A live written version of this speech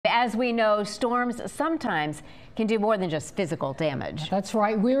As we know, storms sometimes can do more than just physical damage. That's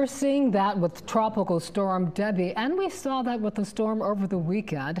right. We're seeing that with Tropical Storm Debbie, and we saw that with the storm over the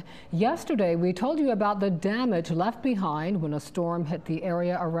weekend. Yesterday, we told you about the damage left behind when a storm hit the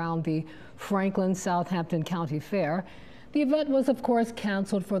area around the Franklin-Southampton County Fair. The event was, of course,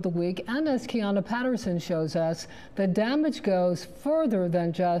 canceled for the week, and as Kiahnna Patterson shows us, the damage goes further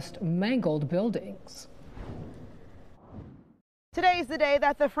than just mangled buildings. Today's the day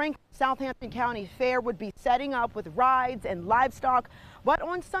that the Franklin-Southampton County Fair would be setting up with rides and livestock, but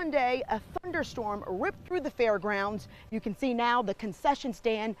on Sunday, a thunderstorm ripped through the fairgrounds. You can see now the concession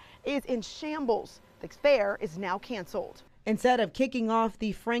stand is in shambles. The fair is now canceled. Instead of kicking off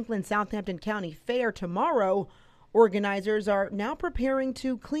the Franklin-Southampton County Fair tomorrow, organizers are now preparing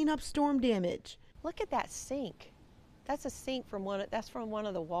to clean up storm damage. Look at that sink. That's a sink from one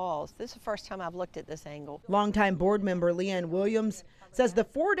of the walls. This is the first time I've looked at this angle. Longtime board member Leanne Williams says the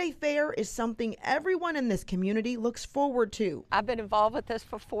 4-day fair is something everyone in this community looks forward to. I've been involved with this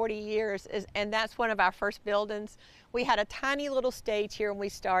for 40 years, and that's one of our first buildings. We had a tiny little stage here when we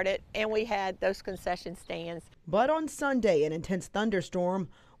started, and we had those concession stands. But on Sunday, an intense thunderstorm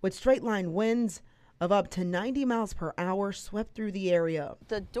with straight line winds of up to 90 miles per hour swept through the area.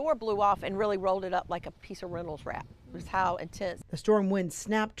 The door blew off and really rolled it up like a piece of Reynolds wrap. It was how intense. The storm wind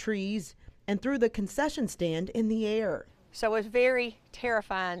snapped trees and threw the concession stand in the air. So it was very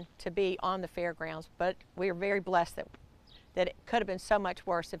terrifying to be on the fairgrounds, but we are very blessed that it could have been so much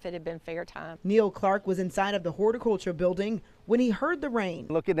worse if it had been fair time. Neil Clark was inside of the horticulture building when he heard the rain.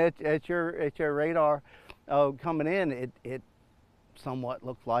 Looking at your radar coming in, it somewhat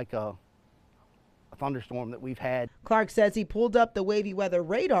looked like a thunderstorm that we've had. Clark says he pulled up the wavy weather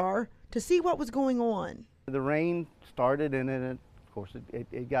radar to see what was going on. The rain started and then of course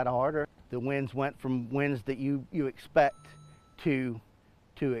it got harder. The winds went from winds that you expect to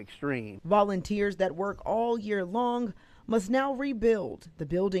extreme. Volunteers that work all year long must now rebuild the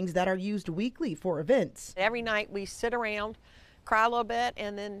buildings that are used weekly for events. Every night we sit around, cry a little bit,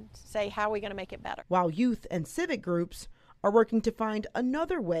 and then say, how are we going to make it better? While youth and civic groups are working to find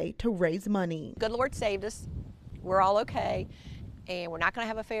another way to raise money. Good Lord saved us. We're all okay. And we're not going to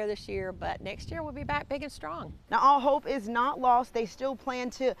have a fair this year, but next year we'll be back big and strong. Now, all hope is not lost. They still plan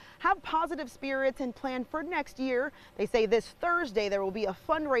to have positive spirits and plan for next year. They say this Thursday there will be a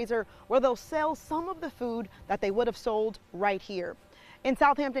fundraiser where they'll sell some of the food that they would have sold right here. In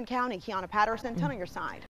Southampton County, Kiahnna Patterson, 10 on your side.